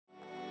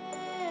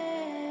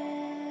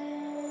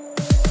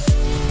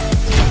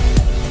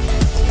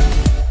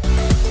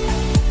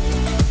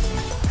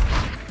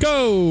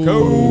Go.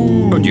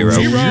 Go.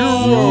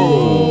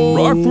 Zero.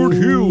 Rockford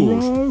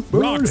Hills.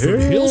 Rockford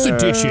Hills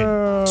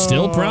edition.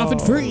 Still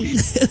profit free.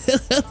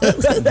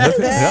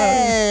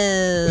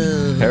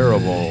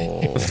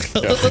 Terrible.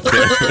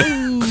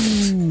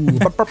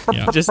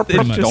 Yeah, Just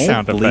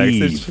sound effects.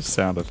 It's just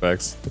sound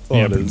effects. That's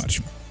all it is.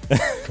 Much.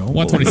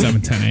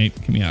 127.10.8.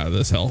 Get me out of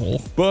this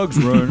hellhole. Bugs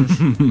run.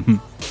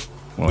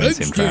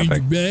 Bugs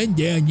traffic. run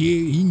down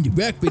here in the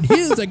Rockford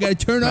Hills. I gotta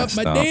turn off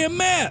my damn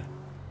map.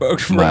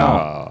 Bugs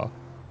run.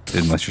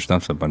 Unless your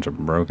stuff's a bunch of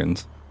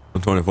brokens.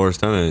 124 is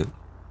 10.8.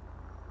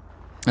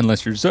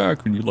 Unless you're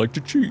Zach and you like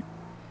to cheat.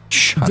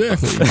 Shut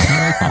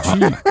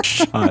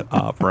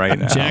up right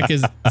now. Zach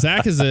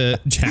is a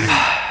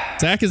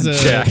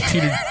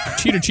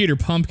cheater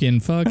pumpkin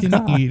fucking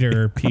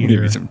eater,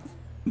 Peter.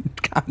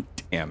 God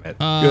damn it.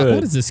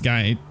 What is this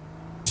guy?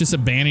 Just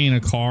abandoning a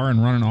car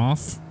and running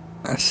off?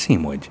 I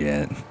seem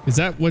legit. Is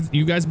that what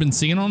you guys been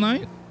seeing all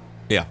night?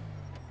 Yeah.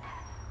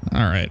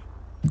 All right.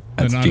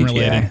 That's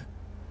unrelated.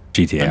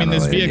 GTA. I mean,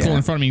 this vehicle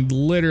in front of me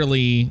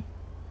literally.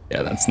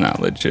 Yeah, that's not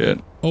legit.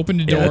 Opened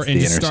the door and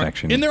just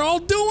intersection. and they're all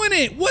doing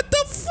it. What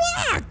the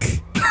fuck?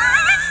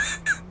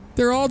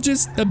 They're all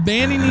just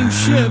abandoning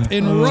ship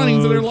and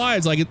running for their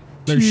lives like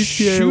they're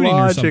GTA shooting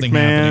logic, or something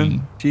man.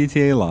 happening.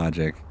 GTA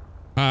logic.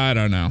 I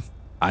don't know.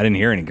 I didn't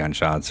hear any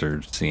gunshots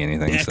or see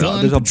anything. Back So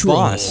on there's patrol. a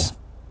bus.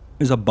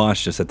 There's a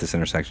bus just at this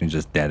intersection,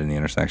 just dead in the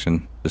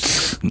intersection.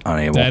 Just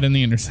unable. Dead in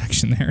the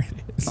intersection. There it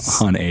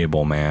is.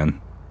 Unable, man.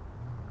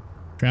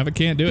 Traffic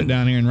can't do it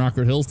down here in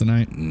Rockford Hills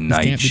tonight. Just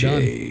can't be done.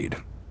 Nightshade.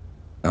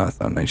 Oh, it's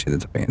not Nightshade,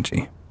 it's a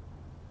Banshee.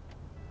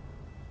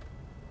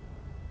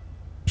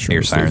 Sure,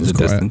 Your this siren's is a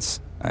quiet. distance.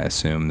 I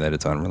assume that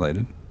it's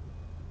unrelated.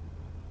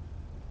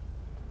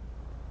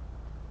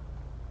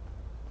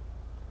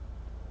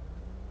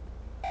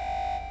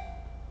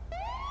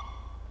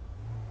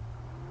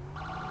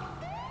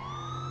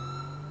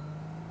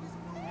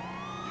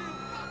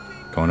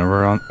 Going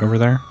over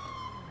there?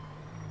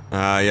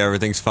 Yeah,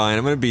 everything's fine.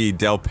 I'm gonna be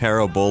Del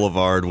Perro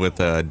Boulevard with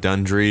a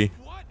Dundry,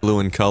 blue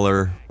in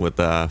color, with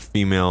a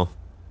female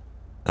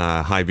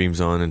high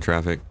beams on in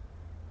traffic.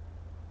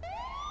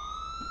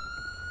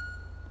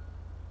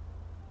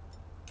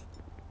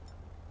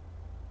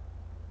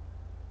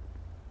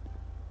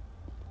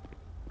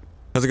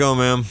 How's it going,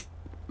 ma'am?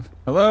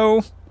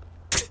 Hello?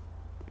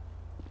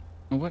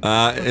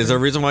 What? Is there a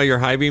reason why your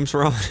high beams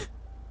were on?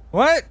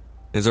 What?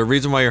 Is there a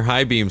reason why your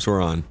high beams were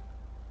on?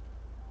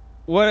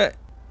 What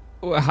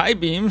high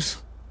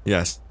beams?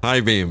 Yes,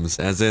 high beams,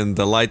 as in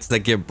the lights that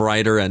get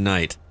brighter at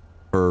night,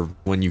 for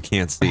when you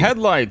can't see.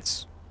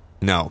 Headlights.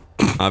 No,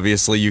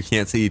 obviously you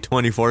can't see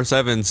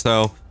 24/7.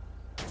 So,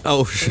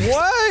 oh shit.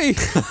 Why?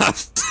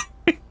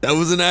 That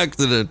was an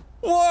accident.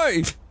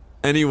 Why?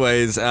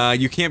 Anyways,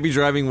 you can't be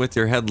driving with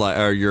your headlight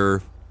or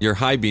your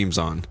high beams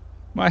on.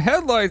 My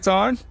headlights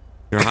on.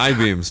 Your high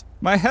beams.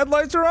 My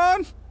headlights are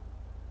on.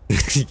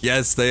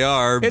 Yes, they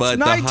are. It's but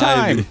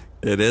nighttime.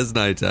 It is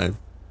nighttime.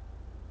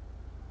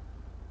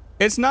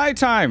 It's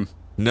nighttime.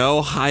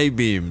 No high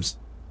beams.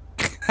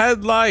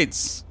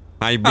 Headlights.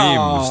 High beams.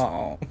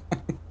 Oh.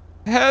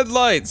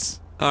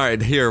 Headlights. All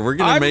right, here we're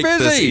gonna I'm make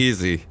this busy.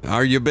 easy.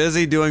 Are you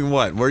busy doing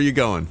what? Where are you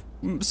going?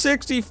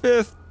 65th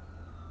You're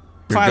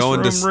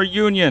classroom going to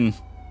reunion.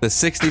 the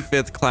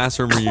 65th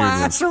classroom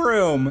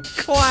reunion.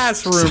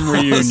 Classroom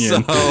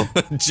reunion. So,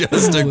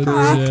 just a group.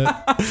 Legit.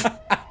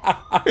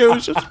 It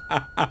was just.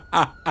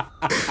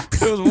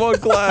 It was one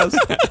class.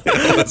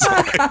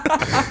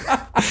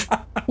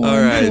 All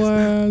right.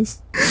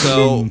 Class.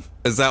 So,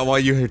 is that why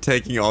you're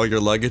taking all your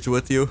luggage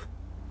with you?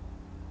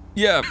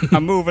 Yeah,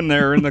 I'm moving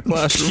there in the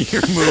classroom.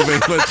 You're moving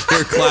with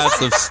your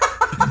class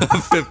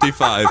of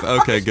 55.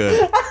 Okay,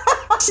 good.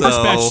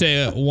 Dispatch So,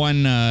 say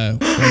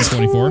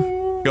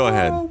 124. go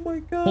ahead.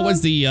 What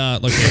was the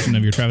location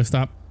of your traffic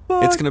stop?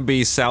 It's gonna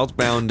be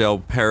southbound Del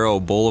Perro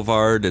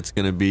Boulevard. It's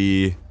gonna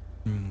be.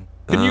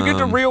 Can you get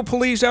the real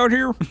police out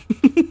here?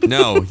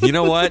 No, you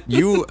know what?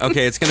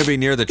 Okay, it's gonna be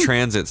near the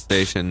transit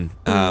station,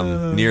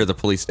 near the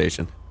police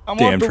station. I want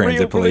Damn the transit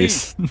real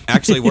police.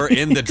 Actually, we're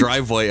in the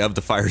driveway of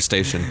the fire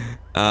station.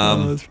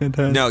 That's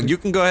fantastic. No, you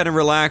can go ahead and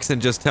relax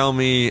and just tell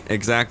me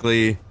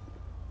exactly.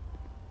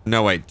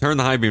 No, wait. Turn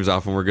the high beams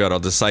off and we're good. I'll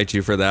just cite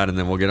you for that, and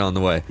then we'll get on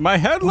the way. My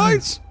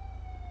headlights?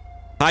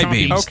 High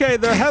Copy. beams. Okay,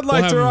 the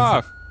headlights We'll are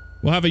have- off.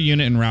 We'll have a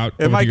unit en route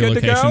Am over I to your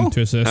good to location go?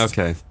 to assist.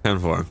 Okay,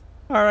 10-4.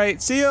 All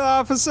right, see you,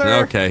 officer.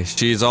 Okay,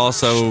 she's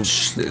also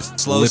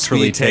slow Literally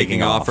speed taking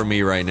taking off off. from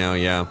me right now.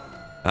 Yeah,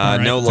 right.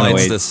 no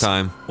lights 108's this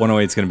time.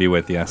 108's gonna be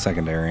with you,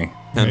 secondary.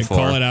 Okay,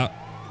 call it 10-4.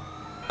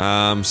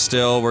 out.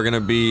 Still, we're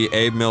gonna be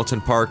Abe Milton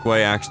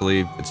Parkway.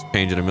 Actually, it's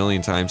changed a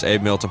million times.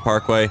 Abe Milton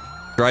Parkway,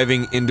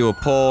 driving into a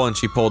pole, and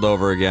she pulled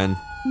over again.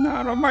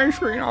 Not on my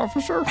screen,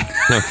 officer.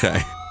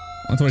 Okay.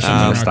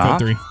 127 stop.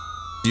 code 3.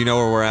 Do you know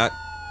where we're at?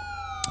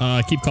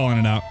 Keep calling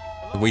it out.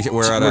 We're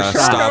at a shot.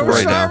 stop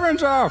right now.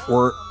 Sirens off.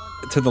 Or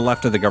to the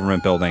left of the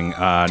government building, near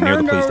the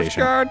Turn police those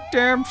station.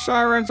 goddamn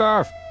sirens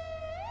off.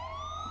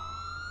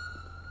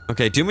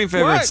 Okay, do me a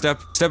favor What? and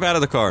step out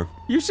of the car.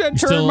 You said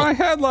You're turn still- my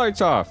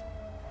headlights off.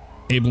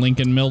 Abe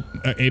Lincoln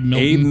Milton. Abe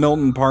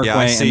Milton Parkway. Yeah,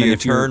 I see and then you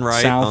if you're turn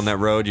right south, on that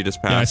road you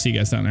just passed. Yeah, I see you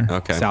guys down there.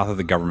 Okay. south of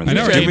the government. I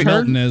know where station. Abe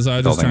Milton is. I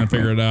was just trying to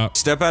figure it out.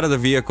 Step out of the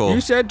vehicle.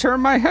 You said turn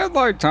my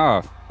headlights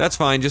off. That's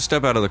fine. Just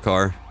step out of the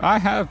car. I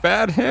have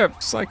bad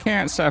hips. I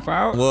can't step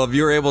out. Well, if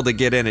you're able to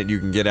get in it, you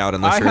can get out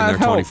unless I you're in there had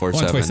help. 24/7.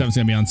 127's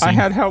gonna be on scene. I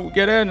had help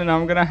get in, and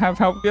I'm gonna have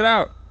help get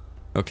out.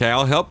 Okay,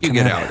 I'll help you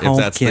get out if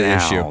that's the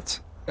issue.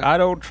 I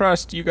don't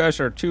trust you guys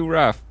are too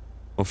rough.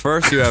 Well,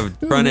 first you have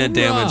front end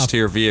damage to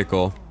your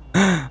vehicle.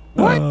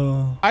 What?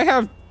 I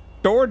have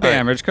door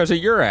damage because of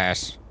your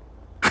ass.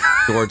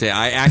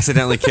 I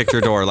accidentally kicked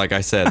your door, like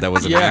I said. That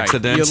was an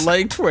accident. Your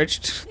leg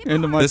twitched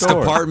into my This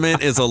door.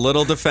 department is a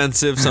little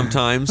defensive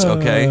sometimes,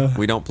 okay?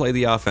 We don't play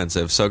the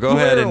offensive. So go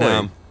ahead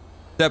and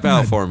step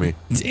out for me.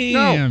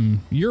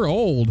 Damn, you're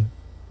old.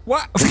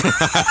 What? Damn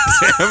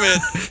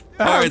it.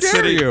 All How right,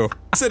 dare you?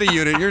 City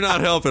unit, you're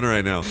not helping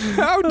right now.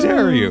 How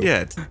dare you?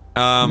 Yet.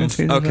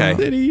 Okay.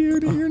 City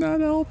unit, you're not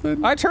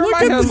helping. I turned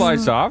my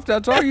headlights off.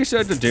 That's all you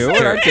said to do,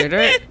 and I did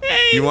it.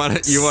 You want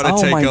to take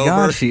Oh my over?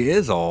 God, she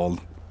is old.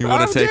 You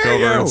want How to take dare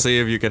over you? and see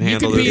if you can You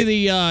handle could be it?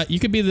 the you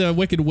could be the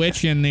Wicked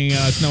Witch in the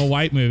Snow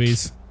White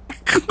movies.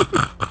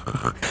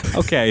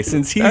 Okay,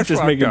 since he's That's just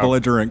fucked making up.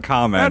 belligerent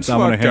comments, That's I'm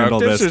gonna fucked up. handle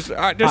this. This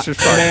is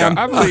fucked Ma'am,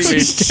 up. I'm leaving.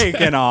 she's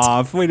taking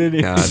off. We didn't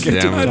even God get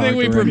to damn it. I think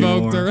we talk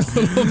provoked her anymore.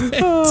 a little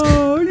bit.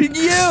 Oh,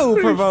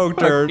 you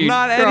provoked her, Fucking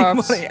not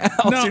drops. anybody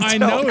else. No, You I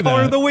don't know call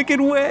her that. the Wicked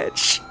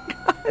Witch.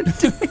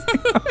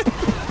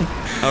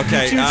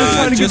 Okay, She was just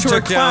trying to get just to her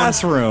took down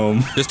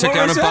classroom. just took What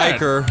down a was that?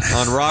 biker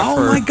on Oh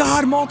Rockford. my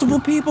God! Multiple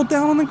people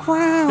down on the They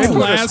ground. put a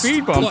Class-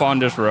 speed bump cla- on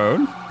this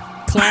road.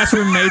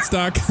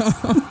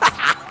 Classroommates.com.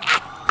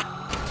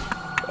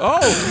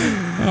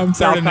 Oh, I'm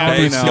starting now.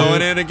 Hey, Palomino. it's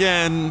going in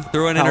again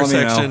through an Palomino.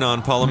 intersection on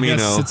Yes,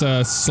 Palomino. it's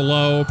a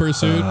slow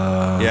pursuit.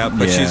 Yeah,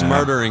 but she's yeah.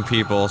 murdering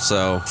people,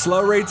 so.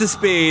 Slow rates of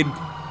speed.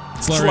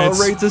 Slow Slow rates.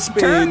 rates of speed.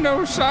 turn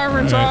those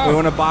sirens We off.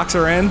 want to box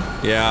her in.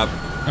 Yeah.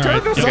 All right.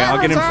 Turn the Okay, I'll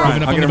get in sirens front.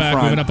 Moving up I'll on get the in back.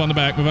 front. Moving up on the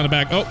back. Moving on the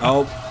back. Oh,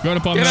 Oh, going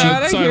up on Get the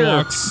outta here.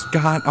 sidewalks.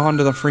 got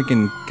onto the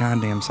freaking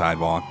goddamn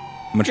sidewalk.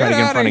 I'm gonna try to get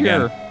in outta front again.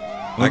 here.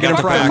 I got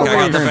the back. I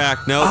got the back.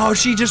 Nope. Oh,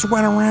 she just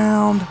went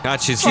around. God,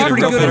 she's She's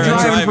pretty real good better at at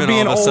driving for driving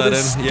being all of a old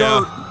as sudden. dirt. Yeah.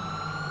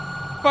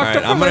 Fuck All right,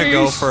 the I'm gonna go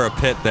police. for a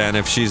pit then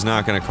if she's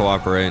not gonna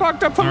cooperate. Fuck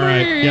the police. All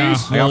right. Yeah.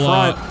 I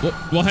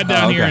got We'll head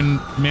down Oh, here okay. and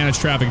manage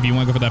traffic if you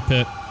want to go for that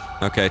pit.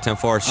 Okay,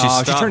 10-4. She Oh,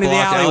 stopped, she's turning the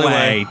blocked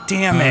alleyway.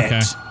 Damn it. Okay.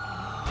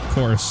 Of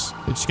course.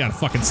 She's got a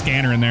fucking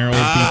scanner in there. Old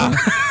Ah.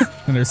 people.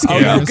 And their Oh,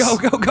 scanners. go,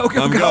 go, go, go,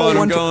 go, I'm go. going, I'm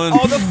One- going.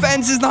 Oh, the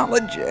fence is not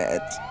legit. We All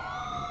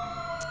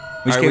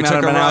just right, came we out took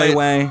of a an right.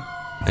 alleyway.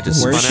 I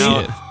just Where is spun she?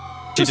 out.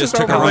 She This just is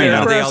took a overly right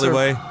out of the aggressive.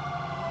 alleyway.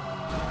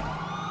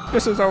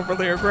 This is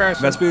overly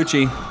aggressive.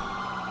 Vespucci.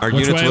 Are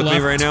Which units way? with Left,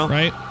 me right now?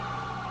 Right?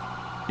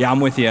 Yeah,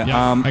 I'm with you.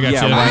 Yeah, I got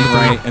yeah, you.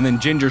 right. And then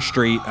Ginger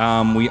Street. We All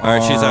are.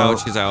 right, she's out,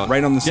 she's out.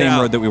 Right on the Get same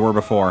out. road that we were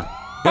before.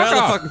 Get out of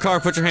off. the fucking car.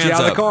 Put your hands Get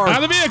out of up. the car. Out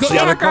of the vehicle. Get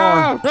out of the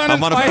car. Run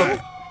I'm on a fight.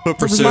 foot My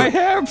pursuit.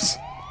 hips.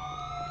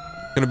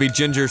 Gonna be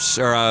Ginger's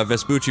or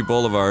Vespucci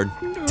Boulevard.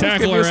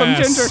 Tackle Give her you some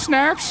ass. ginger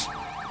snaps.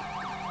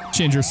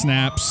 Ginger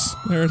snaps.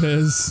 There it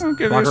is. I'll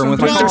give Block you her some with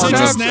the ginger car.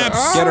 Ginger snaps. snaps.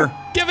 Oh. Get her.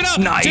 Give it up.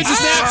 Nice. Ginger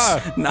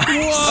snaps. Nice.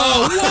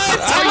 Whoa,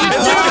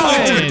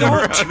 what are you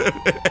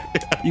doing?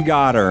 You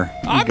got her.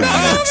 I'm not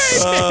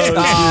moving.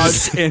 Oh,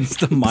 it's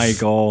Insta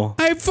Michael.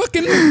 I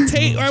fucking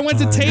I went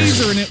to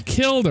taser and it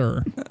killed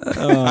her.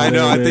 I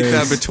know. I think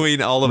that is.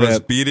 between all of us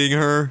Rip. beating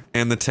her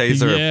and the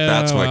taser, Yeah,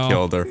 that's what well.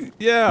 killed her.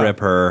 Yeah. Rip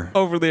her.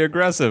 Overly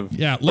aggressive.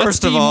 Yeah, let's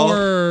First be of all-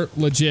 more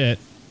legit.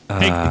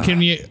 Hey, can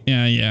we?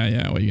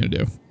 Yeah. What are you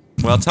gonna do?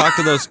 Well, talk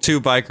to those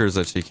two bikers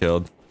that she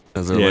killed.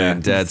 As they're Yeah,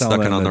 laying dead, tell stuck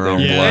them in on that their own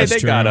they're- Yeah, blood. Hey, that's they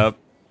true. got up.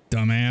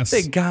 Dumbass.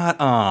 They got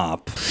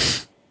up.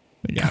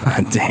 They got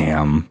God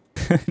damn.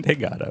 They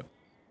got up.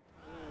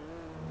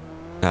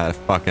 That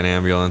fucking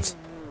ambulance.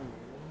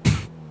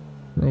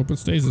 Rope it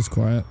stays as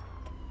quiet.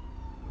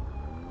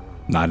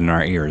 Not in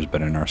our ears,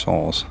 but in our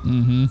souls.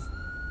 Mm-hmm.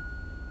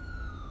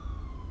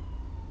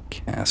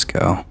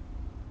 Casco.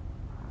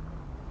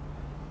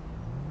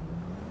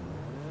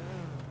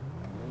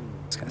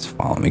 This guy's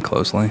following me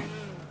closely.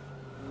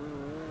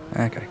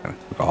 That guy kind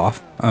of took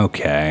off.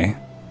 Okay.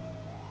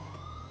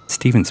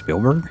 Steven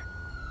Spielberg?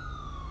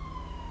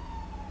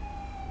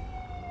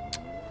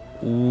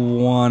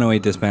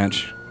 108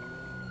 dispatch.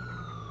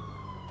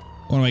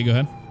 Oh, wait, go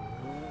ahead.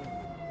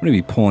 I'm going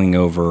to be pulling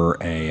over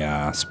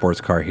a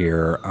sports car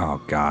here.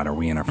 Oh, God, are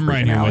we in a I'm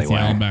right freaking here with you.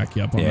 alleyway? I'll back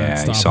you up on Yeah,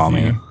 that. you Stop saw if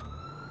me.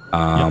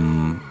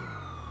 you-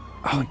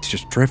 Oh, it's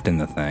just drifting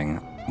the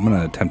thing. I'm going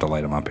to attempt to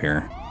light him up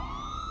here.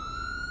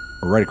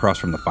 We're right across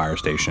from the fire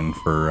station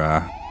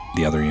for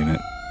the other unit.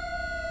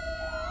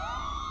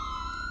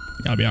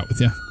 Yeah, I'll be out with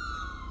you.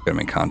 Gotta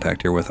make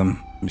contact here with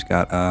him. He's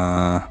got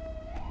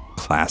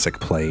classic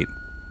plate.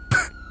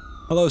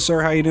 Hello,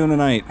 sir. How you doing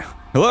tonight?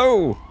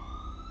 Hello.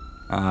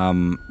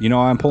 You know,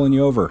 I'm pulling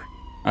you over.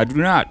 I do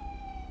not.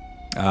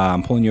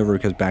 I'm pulling you over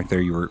because back there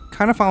you were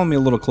kind of following me a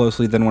little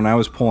closely. Then when I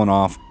was pulling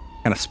off,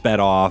 kind of sped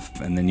off,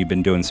 and then you've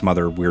been doing some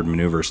other weird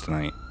maneuvers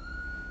tonight.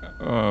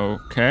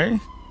 Okay.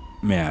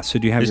 Yeah. So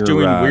do you have Is your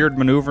doing weird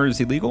maneuvers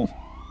illegal?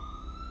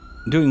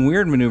 doing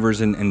weird maneuvers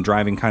and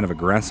driving kind of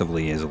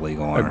aggressively is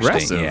illegal in our state.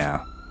 Aggressive?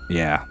 Yeah.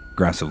 Yeah.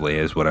 Aggressively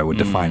is what I would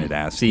define it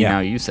as. See, yeah. now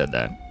you said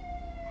that.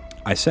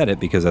 I said it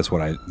because that's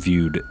what I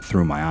viewed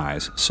through my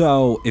eyes.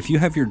 So if you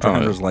have your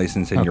driver's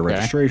license and your okay.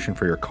 registration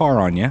for your car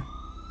on you,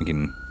 we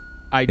can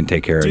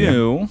take care of you. I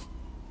do,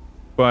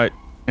 but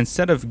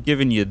instead of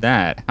giving you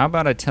that, how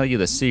about I tell you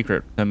the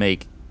secret to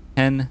make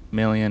 $10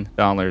 million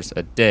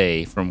a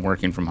day from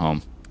working from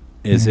home?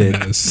 Is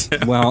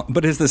it well?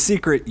 But is the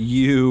secret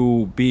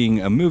you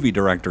being a movie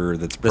director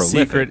that's prolific? The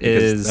secret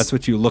is that's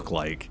what you look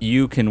like.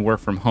 You can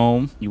work from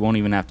home. You won't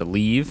even have to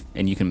leave,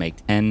 and you can make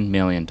 $10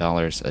 million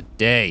a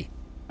day.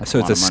 That's So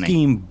it's a lot of money.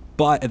 scheme,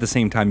 but at the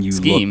same time you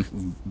Scheme.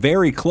 look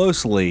very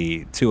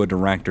closely to a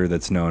director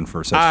that's known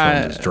for such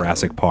films as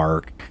Jurassic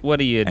Park. What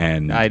do you?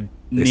 And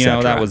you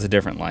know, that cetera. was a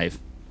different life.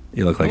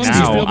 You look like Well,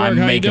 Steven. Now Spielberg, I'm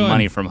how you making doing?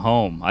 money from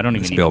home. I don't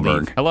even Spielberg. need to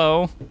leave.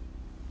 Hello.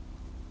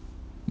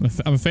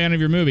 I'm a fan of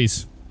your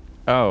movies.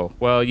 Oh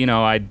well, you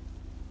know I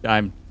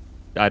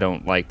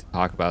don't like to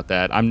talk about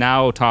that. I'm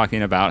now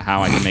talking about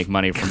how I can make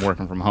money from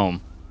working from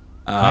home.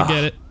 I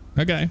get it.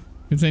 Okay,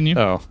 continue.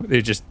 Oh,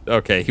 it just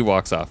okay. He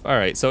walks off. All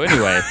right. So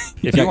anyway,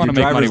 if you want to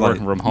make money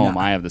working from home,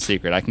 I have the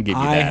secret. I can give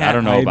you that. I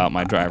don't know about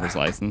my driver's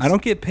license. I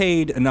don't get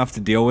paid enough to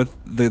deal with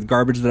the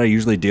garbage that I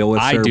usually deal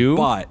with. I sir, do.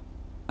 But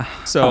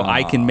So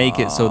I can make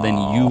it so then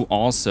you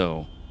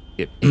also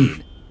get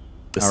paid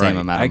the all same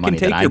right, amount of I money can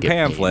take that I your get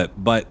pamphlet,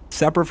 but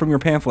separate from your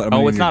pamphlet. I'm paid. Oh,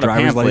 gonna it's need your not a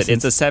driver's pamphlet.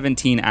 license. It's a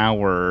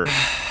 17-hour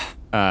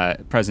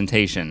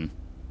presentation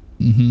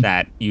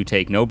that you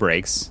take no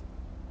breaks,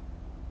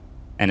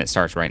 and it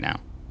starts right now.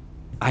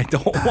 I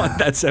don't want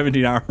that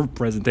 17-hour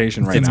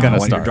presentation right It's now. gonna I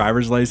want your start.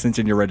 driver's license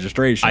and your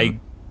registration.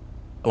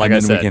 Like and I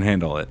then said, we can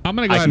handle it. I'm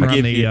gonna go I ahead can and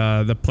run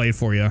give the plate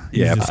for you.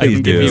 Yeah, Just please I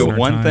can give do. you our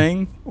one time.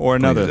 thing or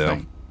another do.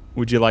 thing.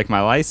 Would you like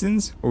my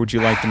license, or would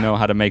you like to know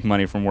how to make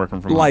money from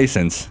working from home?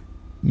 License. Are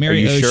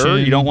Mary you sure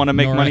Ocean, you don't want to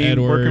make Nora money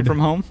Edward, working from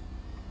home?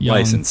 Young.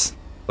 License,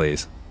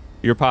 please.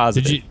 You're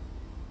positive. Did you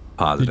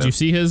Positive. did you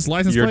see his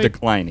license You're plate?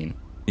 declining.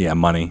 Yeah,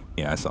 money.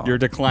 Yeah, I saw. You're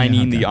declining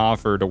Yeah, okay. the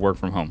offer to work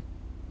from home.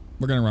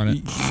 We're gonna run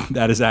it.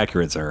 That is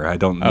accurate, sir. I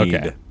don't need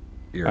Okay.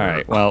 your. All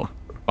right. Well,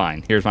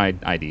 fine. Here's my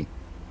ID.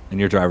 And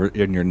your driver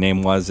and your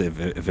name was, if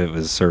it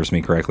was serves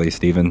me correctly,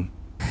 Steven.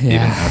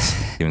 Yeah.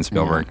 Steven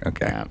Spielberg.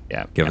 Okay.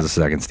 Yeah. Give us a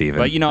second, Steven.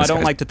 But you know, I This don't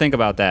guy's- like to think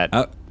about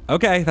that.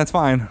 Okay, that's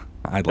fine.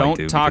 I'd like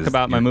to. Don't talk because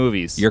about my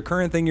movies. Your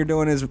current thing you're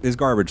doing is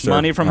garbage, sir.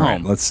 Money from All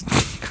right, home. let's.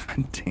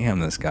 God damn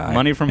this guy.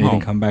 Money from He didn't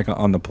home. come back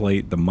on the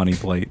plate, the money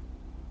plate.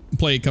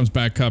 Plate comes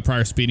back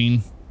prior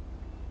speeding.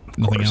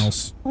 Nothing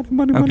course. else.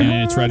 Money.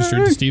 And it's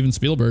registered to Steven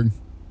Spielberg.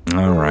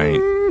 All right.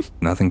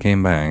 Nothing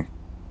came back.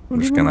 We're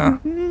just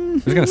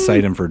gonna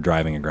cite him for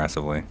driving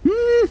aggressively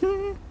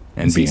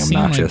and Does he being seem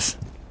like obnoxious.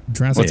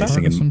 Jurassic Yeah, Park or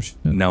some singing, shit?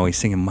 no, he's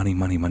singing money,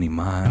 money, money,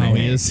 money. Oh,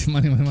 he is.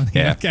 Money.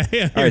 Yeah.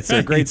 Okay. All right,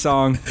 so great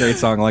song. Great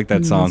song. I like that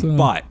Good song. song.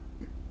 But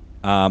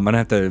I'm going to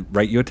have to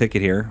write you a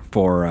ticket here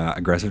for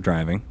aggressive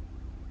driving.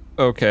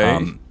 Okay.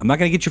 I'm not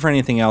going to get you for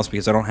anything else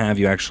because I don't have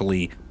you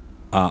actually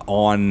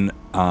on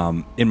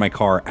in my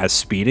car as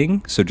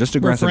speeding. So just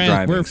aggressive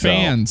driving. We're So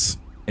fans.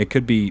 it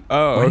could be.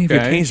 Oh, why do you have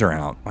your okay. taser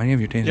out? Why do you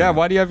have your taser yeah. out?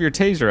 Why do you have your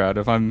taser out?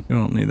 If I'm You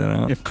don't need that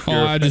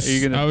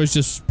out. I was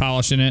just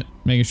polishing it,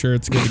 making sure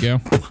it's good to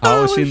go.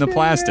 polishing the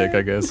plastic,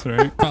 I guess,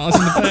 right?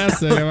 Polishing the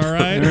plastic. Am I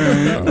right?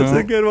 That's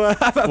a good one.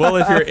 Well,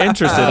 if you're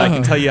interested, I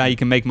can tell you how you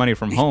can make money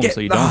from home, so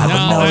you don't have No,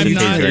 to I'm polish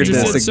not your taser.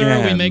 interested, This sir.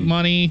 We again. make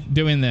money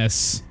doing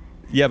this.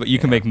 Yeah, but you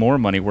can make more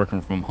money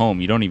working from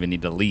home. You don't even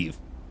need to leave.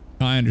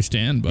 I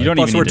understand, but You don't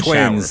Plus, even we're need to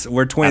shower twins.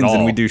 We're twins, at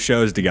and we all. do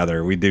shows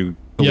together. We do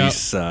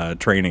police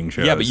training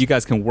shows. Yeah, but you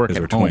guys can work at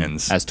Because we're home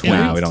twins. as Yeah,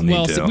 twins. we don't need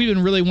well, to. so we've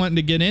been really wanting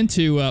to get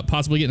into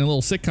possibly getting a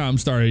little sitcom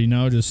started, you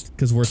know, just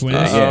because we're twins.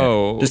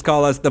 Oh. Just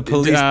call us the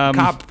police Um,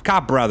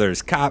 cop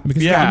brothers. Cop.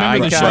 Because Yeah, I I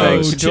remember the got show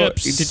it.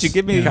 Chips. Did you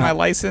give me Yeah. my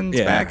license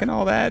Yeah. back and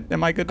all that?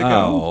 Am I good to go?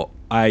 Oh,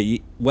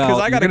 well, Because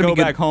I got to you're gonna go be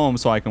good- back home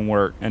so I can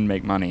work and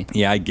make money.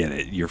 Yeah, I get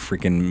it. You're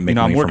freaking making You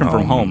know, I'm money working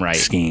from home, right?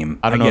 Scheme.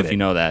 I don't know get if it. you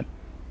know that.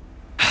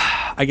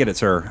 I get it,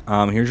 sir.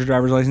 Here's your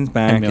driver's license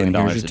back, $10 and million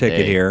here's your a ticket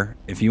day. here.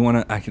 If you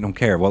want to, I don't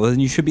care. Well, then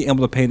you should be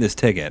able to pay this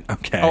ticket.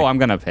 Okay. Oh, I'm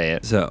gonna pay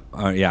it. So,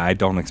 yeah, I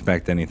don't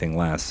expect anything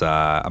less.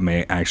 I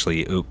may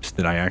actually, oops,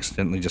 did I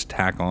accidentally just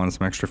tack on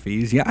some extra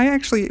fees? Yeah,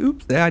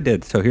 I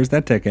did. So here's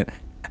that ticket.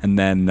 And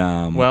then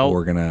Well,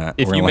 we're gonna.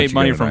 if we're you gonna let made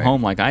money go from tonight.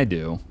 home like I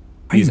do,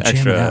 Why you these jamming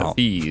extra out?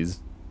 fees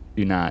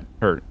do not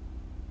hurt.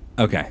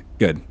 Okay,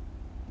 good.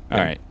 All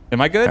right. Am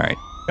I good? All right.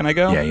 Can I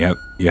go? Yeah,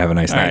 you have a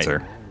nice All night, right. sir.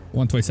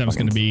 127 is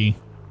going to be.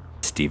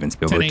 Steven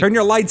Spielberg. 10-8. Turn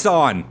your lights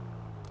on.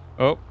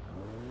 Oh.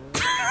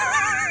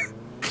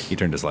 He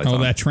turned his lights Oh,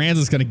 on. that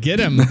transit's going to get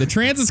him. The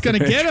transit's going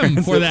to get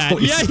him for that.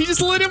 Transit, Yeah, he just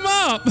lit him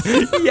up.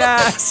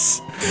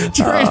 Yes.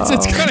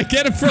 Transit's going to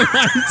get him for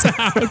lights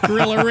out.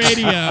 Gorilla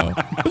radio.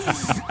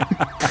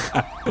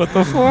 What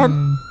the fuck?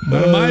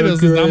 None of my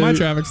business, not my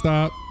traffic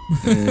stop.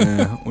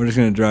 Yeah, we're just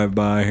gonna drive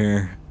by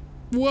here.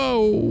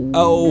 Whoa.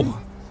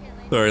 Oh,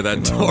 Sorry,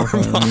 that door.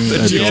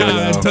 That's Yeah,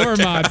 all. that door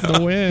mod for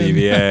the win.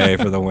 DVA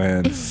for the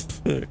win.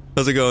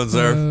 How's it going,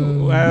 sir?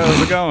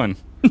 How's it going?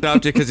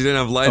 Stopped you because you didn't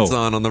have lights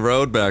on the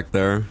road back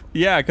there.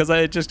 Yeah, because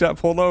I just got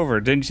pulled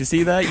over. Didn't you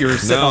see that? You were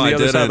sitting on the I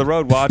other side of the didn't.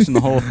 road watching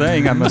the whole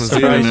thing. I'm Was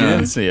surprised you eating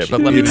didn't see it.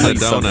 But let me eating tell a you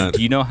something. donut.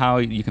 Do you know how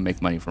you can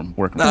make money from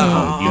working from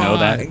home? Do you know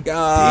that?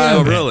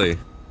 Oh, really?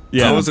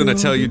 Yeah. I was going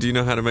to tell you, do you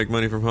know how to make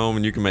money from home?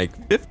 And you can make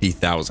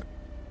 50,000.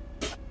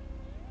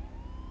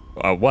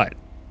 What?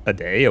 A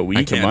day, a week,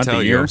 I a can't month, tell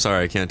a you. year? I'm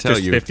sorry, I can't tell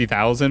Just you.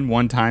 50,000,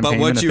 one-time But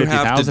payment what of you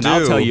have to 50,000. I'll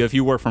do- tell you, if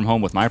you work from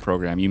home with my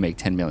program, you make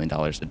 $10 million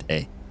a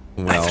day.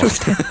 Well,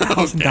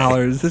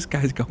 $1,000. This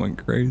guy's going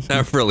crazy.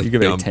 that really You can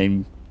make dumb.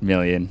 $10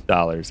 million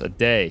a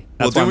day.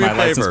 Well, That's do why me my a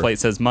license favor. plate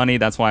says money.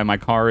 That's why my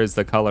car is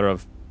the color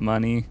of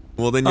money.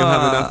 Well, then you'll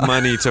have enough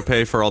money to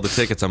pay for all the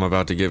tickets I'm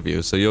about to give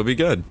you, so you'll be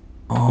good.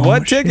 Oh,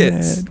 What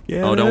tickets?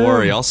 Oh, don't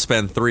worry. I'll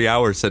spend 3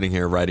 hours sitting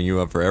here writing you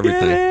up for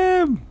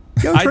everything.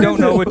 I don't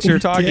know what you're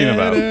talking Get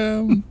about.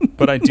 him.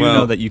 But I do Well-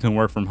 know that you can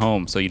work from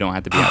home, so you don't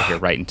have to be out here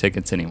writing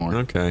tickets anymore.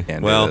 Okay. Can't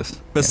do Well, this.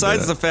 Can't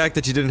besides do the this. fact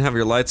that you didn't have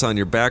your lights on,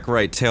 your back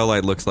right tail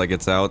light looks like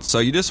it's out. So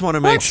you just want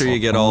to make sure you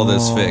get all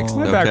this fixed.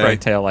 My Okay. back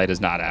right tail light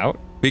is not out.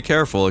 Be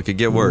careful. It could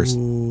get worse.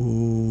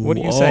 What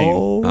are you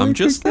saying? I'm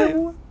just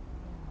saying.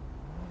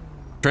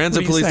 Transit What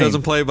are you police saying?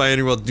 doesn't play by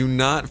any rule. Do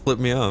not flip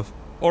me off,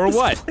 Or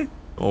what?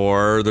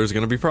 or there's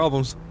gonna be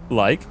problems.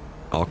 Like?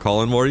 I'll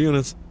call in more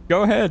units.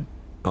 Go ahead.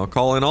 I'll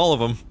call in all of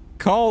them.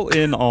 Call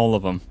in all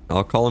of them.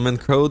 I'll call them in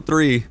code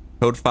 3,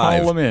 code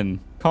 5. Call them in.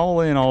 Call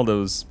in all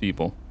those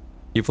people.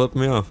 You flipped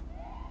me off.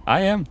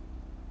 I am.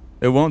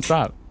 It won't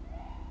stop.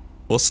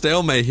 We'll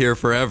stalemate here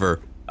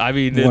forever. I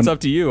mean, it's up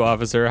to you,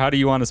 officer. How do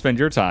you want to spend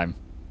your time?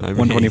 I mean,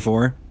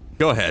 124.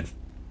 Go ahead.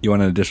 You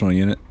want an additional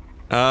unit?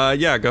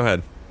 Yeah, go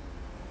ahead.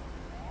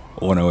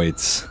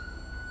 108's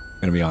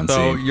gonna be on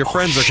So scene. your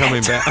friends are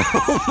coming back.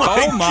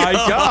 Oh my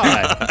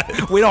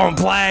god! We don't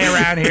play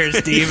around here,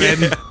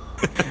 Steven.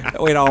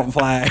 We don't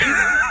play.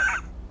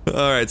 All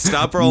right,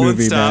 stop rolling.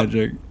 Movie Stop.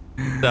 magic.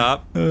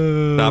 Stop.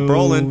 Stop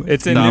rolling.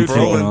 It's in Stop neutral.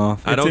 rolling.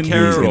 Off. I don't It's in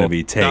care. He's neutral. gonna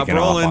be Stop taking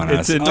off rolling. on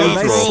It's us. in Oh, nice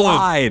neutral.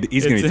 slide.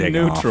 He's gonna It's be in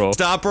taking neutral. off.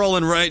 Stop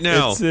rolling right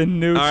now. It's in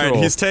neutral. All right,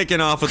 he's taking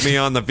off with me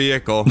on the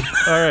vehicle.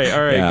 All right,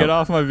 Yeah. get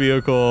off my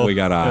vehicle. We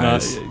got And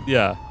eyes.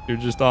 yeah, you're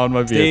just on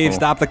my vehicle. Steve,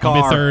 stop the I'll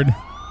be car. third.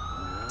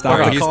 Stop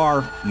Alright, the he's-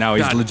 car. No,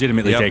 he's God.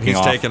 legitimately Yep, taking he's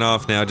off. taking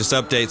off now. Just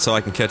update so I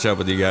can catch up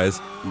with you guys.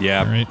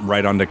 Yeah, Alright.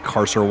 right onto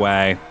Carcer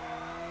Way.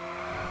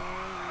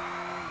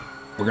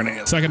 We're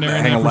gonna Secondary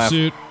in hang a that left.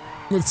 pursuit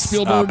with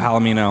Spielberg.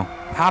 Palomino.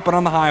 Hopping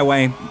on the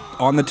highway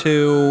on the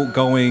 2,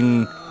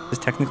 going. Is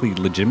technically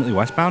legitimately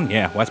westbound?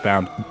 Yeah,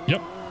 westbound.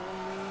 Yep.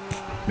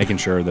 Making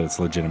sure that it's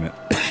legitimate.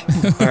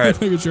 All right,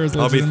 Making sure it's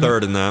I'll be legitimate.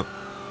 third in that.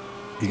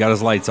 He's got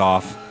his lights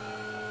off,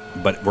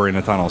 but we're in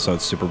a tunnel, so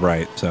it's super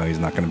bright. So he's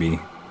not going to be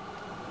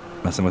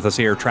messing with us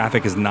here.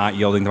 Traffic is not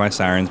yielding to my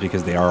sirens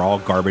because they are all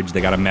garbage.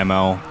 They got a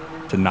memo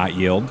to not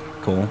yield.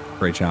 Cool.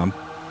 Great job.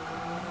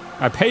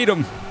 I paid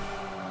him.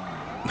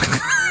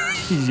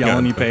 He's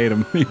yelling. He paid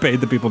him. He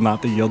paid the people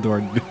not to yield to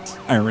our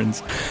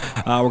sirens.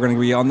 We're going to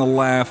be on the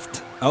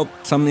left. Oh,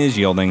 some is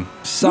yielding.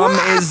 Some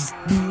is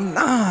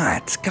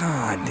not.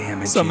 God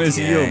damn it. Some is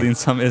GTA. yielding,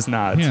 some is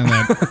not. Yeah,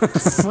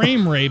 that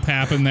frame rape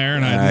happened there,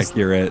 and I just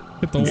Accurate.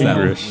 hit the It's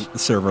wall. that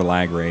server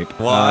lag rape.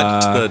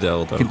 Watch the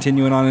Delta.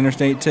 Continuing on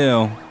Interstate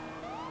 2.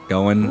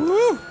 Going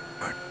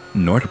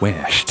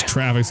northwest.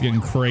 Traffic's getting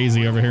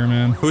crazy over here,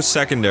 man. Who's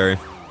secondary?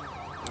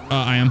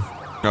 I am.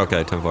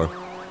 Okay, 10-4.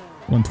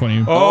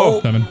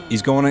 127.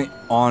 He's going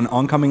on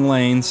oncoming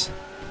lanes.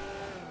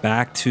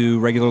 Back to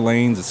regular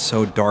lanes. It's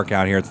so dark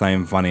out here. It's not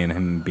even funny in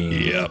him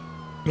being. Yep.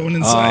 Going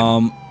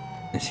inside.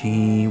 Is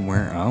he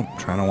where? Oh,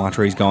 trying to watch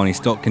where he's going. He's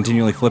still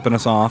continually flipping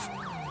us off.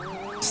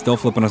 Still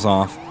flipping us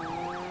off.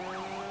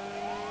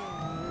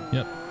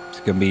 Yep. It's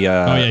gonna be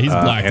yeah, he's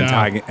blacked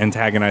out.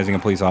 antagonizing a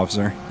police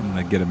officer. I'm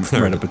gonna get him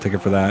write up a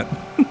ticket for that.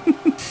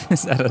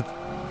 Is that a...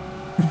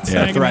 Yeah, threat.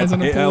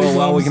 Antagonizing a Yeah, police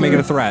well, we can make it a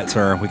officer. threat,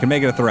 sir. We can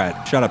make it a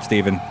threat. Shut up,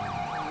 Steven.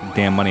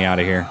 Damn money out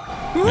of here.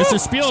 Mr.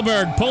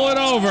 Spielberg, pull it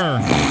over.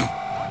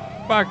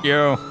 Fuck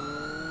you.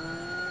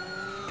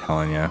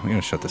 Telling you, we're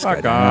gonna shut this guy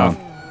Fuck down. off.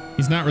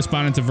 He's not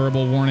responding to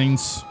verbal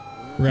warnings.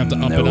 We're going to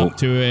have to up it Nope. up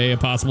to a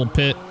possible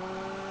pit.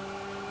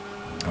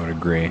 I would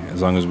agree.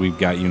 As long as we've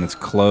got units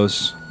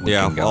close. We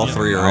Yeah, can go. all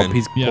three are I hope in.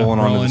 he's Yeah, pulling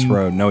onto this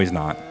rolling. road. No, he's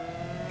not.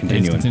 Please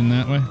Continuing. continue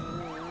that way.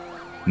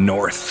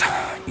 North.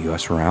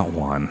 U.S. Route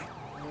 1.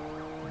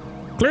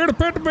 Clear to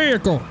pit the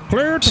vehicle.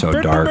 Clear to So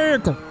pit dark. the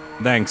vehicle.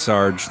 Thanks,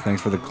 Sarge.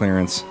 Thanks for the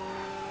clearance.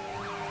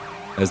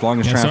 As long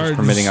as Yeah, traffic's Sarge.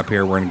 permitting up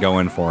here, we're going to go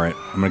in for it.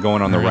 I'm going to go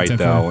in on the All right, right,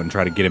 10-4. though, and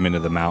try to get him into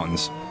the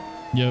mountains.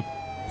 Yep.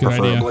 Good idea.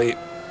 Preferably.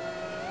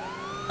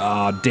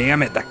 Oh,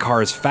 damn it. That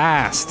car is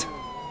fast.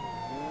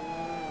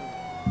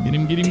 Get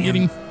him, get him, get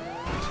him.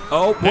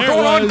 Oh, There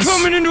it was.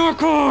 coming into a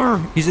car.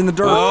 He's in the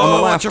dirt on Oh,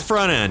 the watch left. your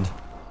front end.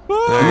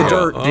 In the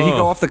dirt. Did he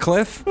go off the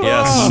cliff? I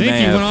Yes. think may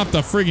he have. went off the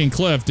friggin'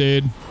 cliff,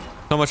 dude.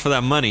 So much for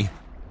that money.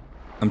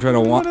 I'm trying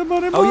to walk.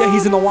 Oh, yeah,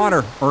 he's in the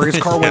water. Or his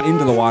car went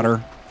into the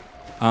water.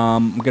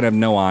 I'm going to have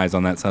no eyes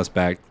on that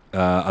suspect.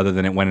 Other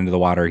than it went into the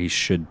water, he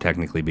should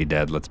technically be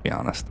dead, let's be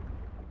honest.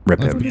 Rip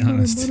Let's him. be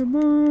honest.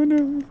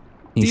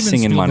 He's Steven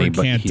singing money, Spielberg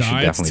but can't he should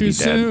die. It's definitely too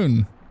be dead.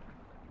 soon.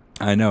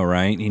 I know,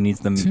 right? He needs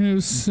them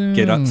Too soon.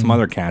 get up some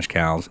other cash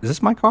cows. Is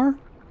this my car?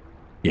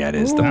 Yeah, it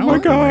is. The my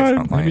broken right God.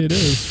 front light. Maybe it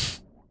is.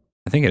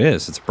 I think it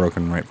is. It's a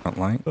broken right front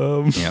light.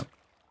 Yep.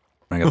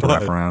 I got the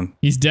wrap around.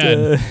 He's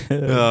dead.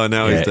 Oh,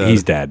 now he's Yeah, dead.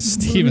 he's dead.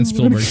 Steven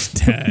Spielberg's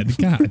dead.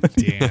 God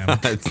damn.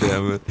 God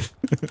damn it.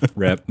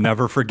 Rip.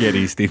 Never forget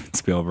he's Steven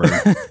Spielberg.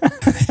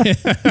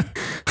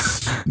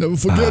 Never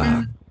forget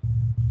him.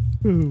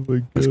 Oh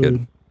my That's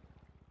good.